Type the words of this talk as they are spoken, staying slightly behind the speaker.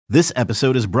This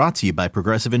episode is brought to you by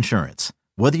Progressive Insurance.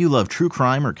 Whether you love true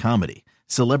crime or comedy,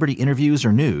 celebrity interviews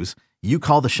or news, you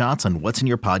call the shots on what's in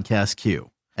your podcast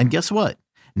queue. And guess what?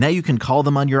 Now you can call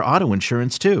them on your auto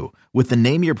insurance too with the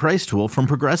Name Your Price tool from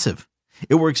Progressive.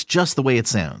 It works just the way it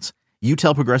sounds. You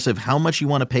tell Progressive how much you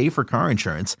want to pay for car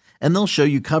insurance, and they'll show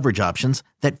you coverage options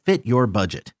that fit your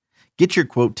budget. Get your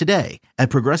quote today at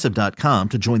Progressive.com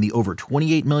to join the over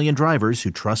 28 million drivers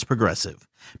who trust Progressive.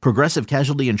 Progressive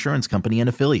Casualty Insurance Company and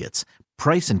Affiliates.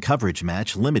 Price and coverage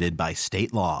match limited by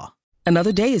state law.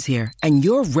 Another day is here, and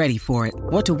you're ready for it.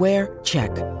 What to wear?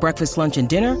 Check. Breakfast, lunch, and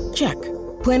dinner? Check.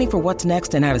 Planning for what's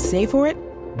next and how to save for it?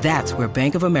 That's where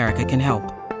Bank of America can help.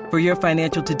 For your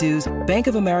financial to-dos, Bank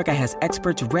of America has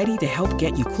experts ready to help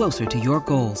get you closer to your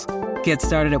goals. Get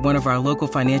started at one of our local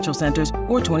financial centers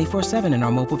or 24/7 in our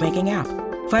mobile banking app.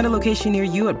 Find a location near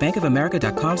you at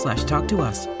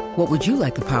bankofamerica.com/talktous. What would you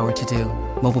like the power to do?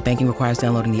 Mobile banking requires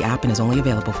downloading the app and is only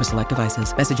available for select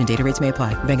devices. Message and data rates may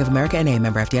apply. Bank of America N.A.,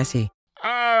 member FDIC. All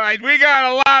right, we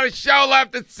got a lot of show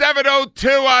left at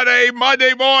 7:02 on a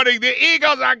Monday morning. The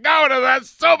Eagles are going to the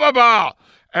Super Bowl.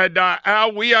 And,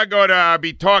 Al, we are going to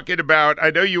be talking about, I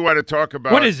know you want to talk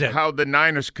about what is it? How the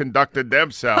Niners conducted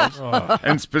themselves,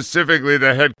 and specifically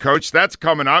the head coach. That's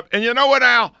coming up. And you know what,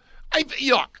 Al?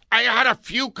 Look, I had a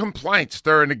few complaints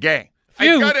during the game.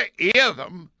 I got to air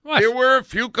them. What? There were a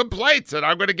few complaints, and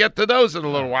I'm going to get to those in a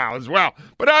little while as well.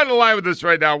 But on the line with us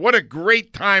right now, what a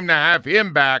great time to have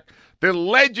him back. The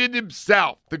legend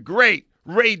himself, the great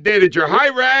Ray Didinger. Hi,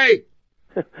 Ray.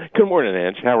 Good morning,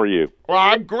 Ange. How are you? Well,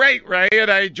 I'm great, Ray, and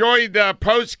I enjoyed the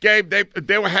post-game. They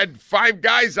had five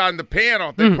guys on the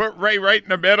panel. They put Ray right in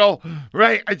the middle.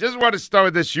 Ray, I just want to start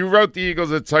with this. You wrote the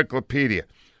Eagles Encyclopedia.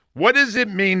 What does it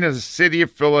mean to the city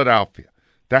of Philadelphia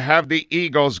to have the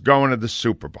Eagles going to the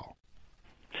Super Bowl?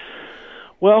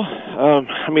 Well,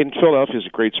 Philadelphia is a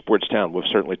great sports town. We've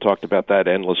certainly talked about that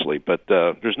endlessly, but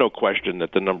there's no question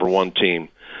that the number one team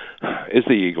is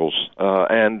the Eagles.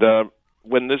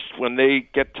 When they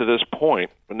get to this point,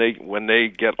 when they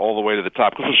get all the way to the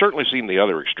top, because we've certainly seen the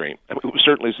other extreme. We've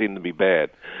certainly seen them be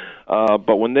bad.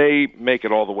 But when they make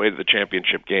it all the way to the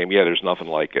championship game, yeah, there's nothing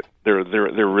like it. There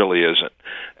really isn't.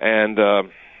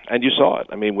 And you saw it.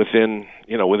 I mean, within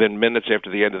minutes after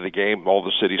the end of the game, all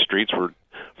the city streets were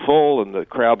full, and the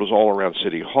crowd was all around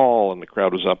City Hall, and the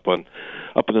crowd was up in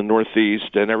the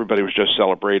Northeast, and everybody was just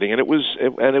celebrating, and it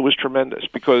was tremendous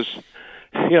because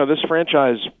this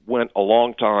franchise went a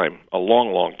long time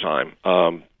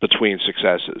between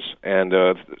successes, and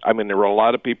there were a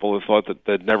lot of people who thought that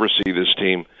they'd never see this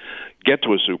team get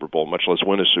to a Super Bowl, much less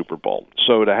win a Super Bowl.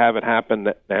 So to have it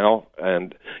happen now,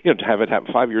 and to have it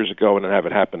happen 5 years ago and then have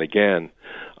it happen again,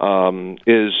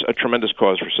 is a tremendous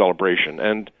cause for celebration.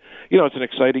 And it's an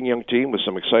exciting young team with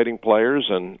some exciting players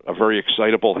and a very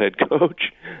excitable head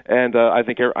coach, and I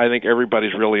think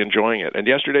everybody's really enjoying it. And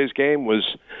yesterday's game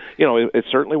was, it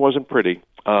certainly wasn't pretty,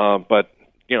 but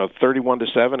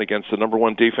 31-7 against the number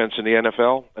one defense in the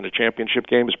NFL in a championship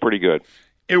game is pretty good.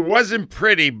 It wasn't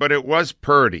pretty, but it was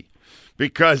Purdy,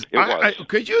 because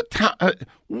could you tell?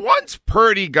 Once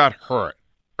Purdy got hurt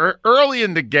early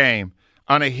in the game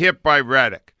on a hit by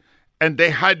Reddick, and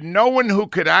they had no one who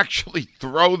could actually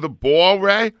throw the ball,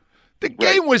 Ray, the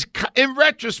game was, in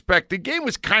retrospect, the game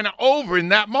was kind of over in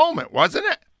that moment, wasn't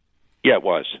it? Yeah, it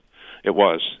was. It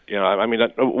was.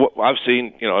 I've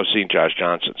seen Josh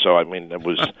Johnson, so it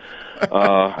was.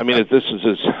 This is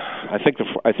his. I think the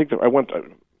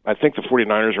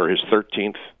 49ers are his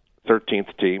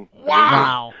 13th team.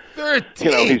 Wow.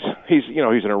 13. He's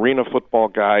an arena football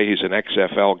guy. He's an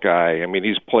XFL guy. I mean,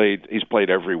 he's played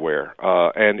everywhere,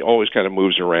 and always kind of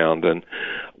moves around. And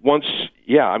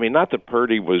not that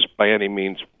Purdy was by any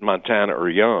means Montana or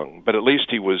Young, but at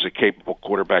least he was a capable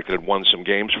quarterback that had won some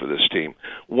games for this team.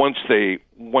 Once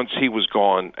he was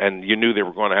gone, and you knew they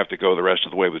were going to have to go the rest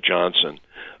of the way with Johnson,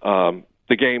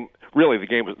 the game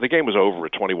was over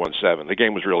at 21-7. The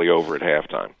game was really over at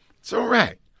halftime. So,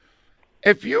 Ray,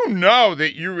 if you know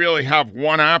that you really have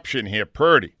one option here,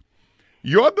 Purdy,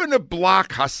 you're going to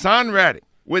block Hassan Reddick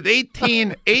with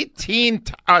 18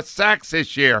 sacks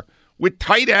this year with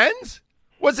tight ends?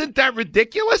 Wasn't that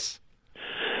ridiculous?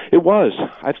 It was.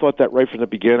 I thought that right from the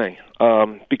beginning,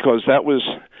 because that was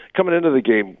coming into the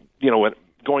game.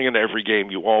 Going into every game,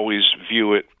 you always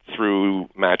view it through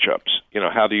matchups.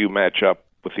 How do you match up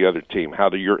with the other team? How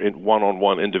do your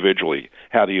one-on-one individually?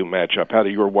 How do you match up? How do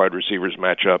your wide receivers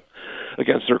match up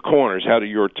against their corners? How do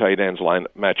your tight ends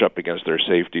match up against their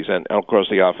safeties? And across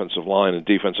the offensive line and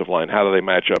defensive line, how do they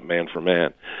match up man for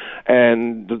man?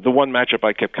 And the one matchup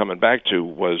I kept coming back to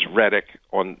was Reddick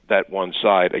on that one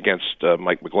side against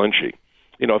Mike McGlinchey.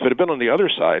 If it had been on the other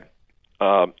side,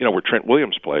 where Trent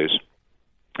Williams plays,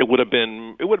 it would have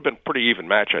been a pretty even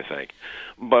match, I think.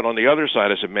 But on the other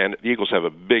side, I said, man, the Eagles have a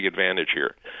big advantage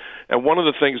here. And one of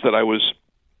the things that I was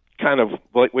kind of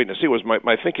waiting to see was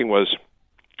my thinking was,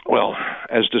 well,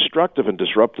 as destructive and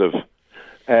disruptive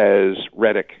as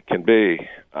Reddick can be,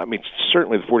 I mean,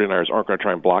 certainly the 49ers aren't going to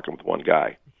try and block him with one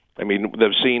guy. I mean,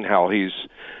 they've seen how he's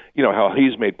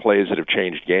made plays that have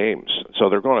changed games. So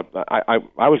they're going to.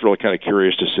 I was really kind of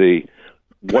curious to see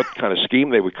what kind of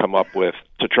scheme they would come up with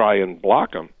to try and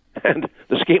block him. And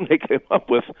the scheme they came up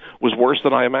with was worse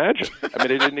than I imagined. I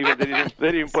mean, they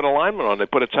didn't even put a lineman on. They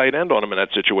put a tight end on him in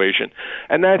that situation,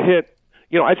 and that hit.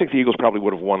 I think the Eagles probably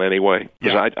would have won anyway.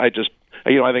 Because I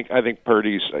think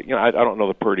Purdy's. I don't know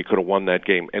that Purdy could have won that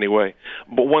game anyway.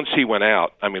 But once he went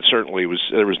out, I mean, certainly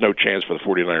there was no chance for the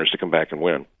 49ers to come back and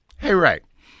win. Hey, Ray.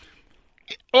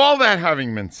 All that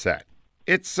having been said,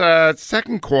 it's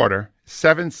second quarter,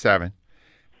 7-7,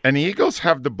 and the Eagles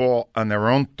have the ball on their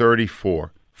own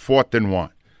 34, 4th and 1.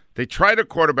 They tried a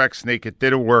quarterback sneak. It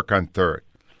didn't work on third.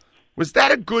 Was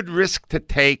that a good risk to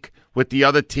take with the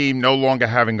other team no longer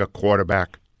having a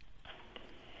quarterback?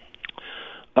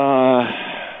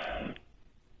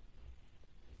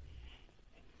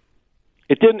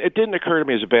 It didn't occur to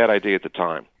me as a bad idea at the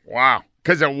time. Wow,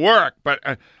 because it worked. But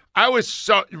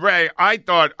Ray, I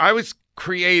thought I was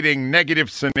creating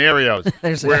negative scenarios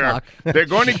where they're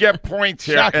going to get points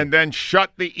here and then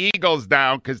shut the Eagles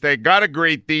down because they got a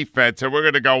great defense. And we're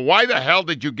going to go, why the hell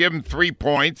did you give them 3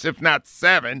 points, if not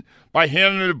 7, by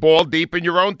handing the ball deep in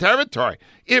your own territory?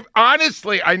 If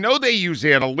honestly, I know they use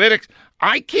analytics.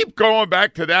 I keep going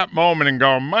back to that moment and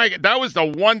going, Mike, that was the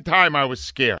one time I was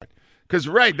scared. Because,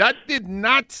 Ray, that did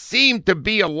not seem to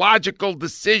be a logical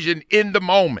decision in the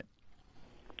moment.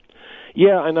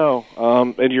 Yeah, I know.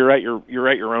 And you're at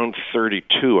your own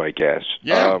 32, I guess.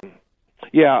 Yeah.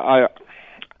 I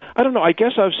don't know. I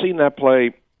guess I've seen that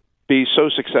play be so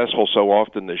successful so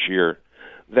often this year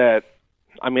that,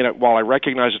 I mean, while I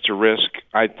recognize it's a risk,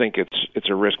 I think it's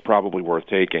a risk probably worth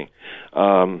taking.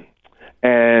 And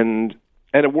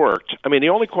it worked. I mean, the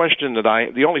only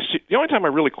time I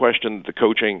really questioned the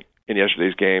coaching in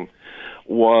yesterday's game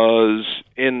was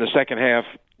in the second half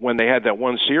when they had that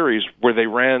one series where they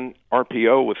ran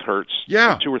RPO with Hurts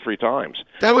 2 or 3 times.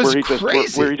 That was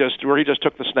crazy. Where he just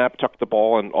took the snap, tucked the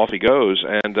ball, and off he goes.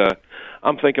 And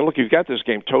I'm thinking, look, you've got this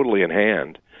game totally in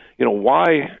hand.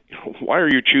 Why are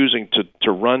you choosing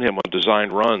to run him on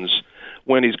designed runs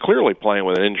when he's clearly playing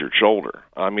with an injured shoulder?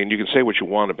 I mean, you can say what you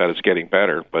want about it's getting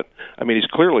better, but I mean, he's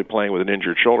clearly playing with an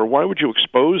injured shoulder. Why would you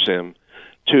expose him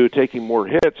to taking more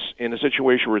hits in a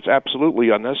situation where it's absolutely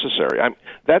unnecessary?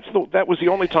 That was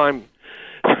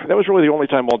really the only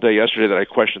time all day yesterday that I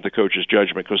questioned the coach's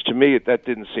judgment, because to me that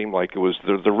didn't seem like it was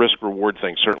the risk-reward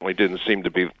thing. Certainly didn't seem to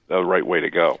be the right way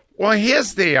to go. Well,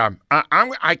 here's the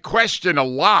I question a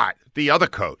lot the other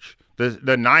coach,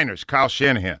 the Niners, Kyle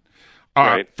Shanahan.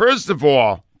 Right. First of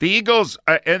all, the Eagles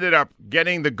ended up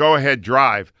getting the go-ahead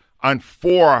drive on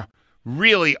 4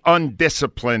 really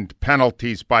undisciplined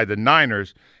penalties by the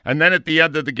Niners. And then at the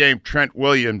end of the game, Trent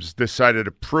Williams decided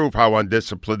to prove how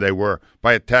undisciplined they were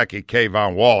by attacking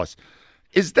Kayvon Wallace.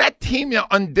 Is that team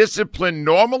undisciplined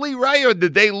normally, Ray, or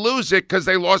did they lose it because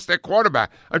they lost their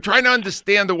quarterback? I'm trying to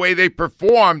understand the way they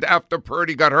performed after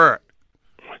Purdy got hurt.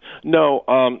 No,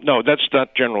 that's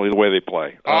not generally the way they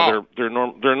play. They're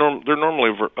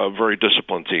normally a very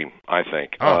disciplined team, I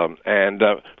think. And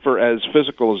for as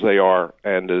physical as they are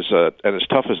and as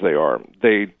tough as they are,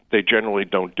 they generally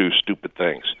don't do stupid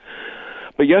things.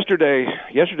 But yesterday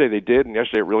they did, and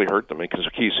yesterday it really hurt them because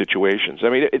of key situations. I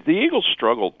mean, the Eagles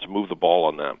struggled to move the ball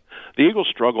on them. The Eagles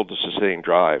struggled to sustain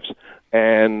drives.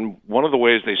 And one of the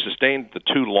ways they sustained the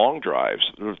 2 long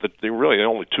drives, the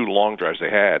only 2 long drives they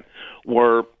had,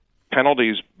 were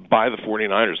penalties by the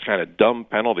 49ers, kind of dumb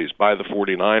penalties by the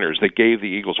 49ers. They gave the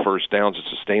Eagles first downs and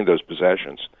sustained those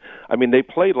possessions. I mean, they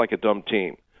played like a dumb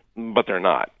team, but they're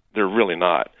not. They're really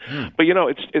not. But,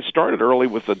 it started early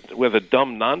with a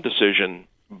dumb non-decision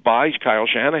by Kyle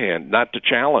Shanahan not to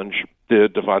challenge the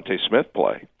Devontae Smith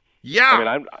play.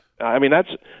 Yeah. I mean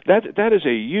that is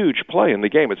a huge play in the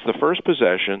game. It's the first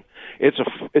possession. It's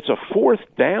a 4th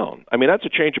down. I mean, that's a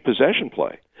change of possession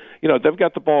play. They've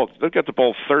got the ball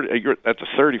 30. You're at the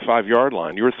 35-yard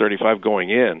line. You're 35 going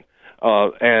in,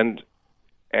 and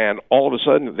all of a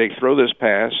sudden they throw this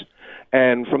pass,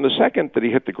 and from the second that he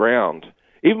hit the ground,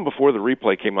 even before the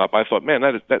replay came up, I thought, man,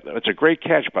 that's a great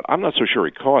catch, but I'm not so sure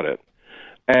he caught it.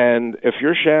 And if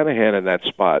you're Shanahan in that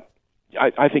spot,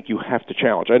 I think you have to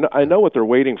challenge. I know what they're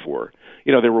waiting for.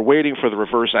 They were waiting for the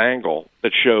reverse angle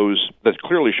that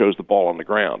clearly shows the ball on the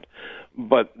ground,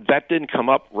 but that didn't come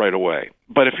up right away.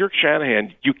 But if you're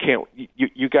Shanahan, you can't.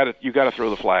 You got to throw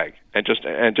the flag and just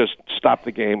stop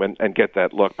the game and get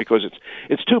that look, because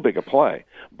it's too big a play.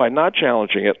 By not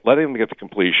challenging it, letting them get the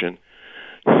completion.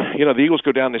 The Eagles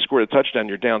go down, they score a touchdown,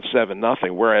 you're down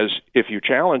 7-0. Whereas if you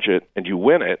challenge it and you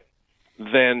win it,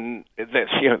 then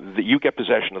you get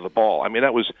possession of the ball. I mean,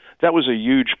 that was a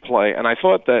huge play, and I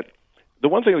thought that the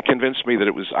one thing that convinced me that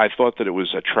I thought that it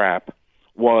was a trap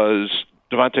was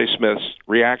Devontae Smith's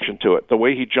reaction to it, the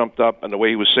way he jumped up and the way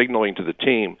he was signaling to the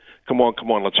team, come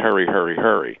on, let's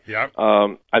hurry. Yep.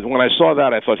 When I saw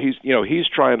that, I thought he's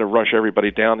trying to rush everybody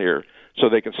down here so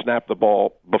they can snap the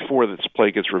ball before this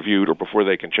play gets reviewed or before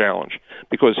they can challenge,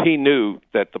 because he knew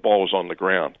that the ball was on the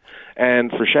ground.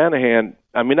 And for Shanahan,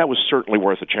 I mean, that was certainly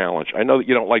worth a challenge. I know that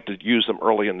you don't like to use them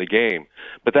early in the game,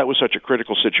 but that was such a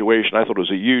critical situation. I thought it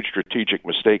was a huge strategic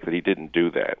mistake that he didn't do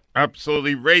that.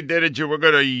 Absolutely. Ray Didinger, we're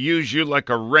going to use you like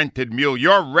a rented mule.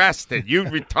 You're rested.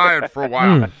 You've retired for a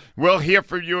while. We'll hear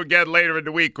from you again later in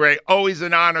the week, Ray. Always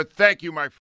an honor. Thank you, my friend.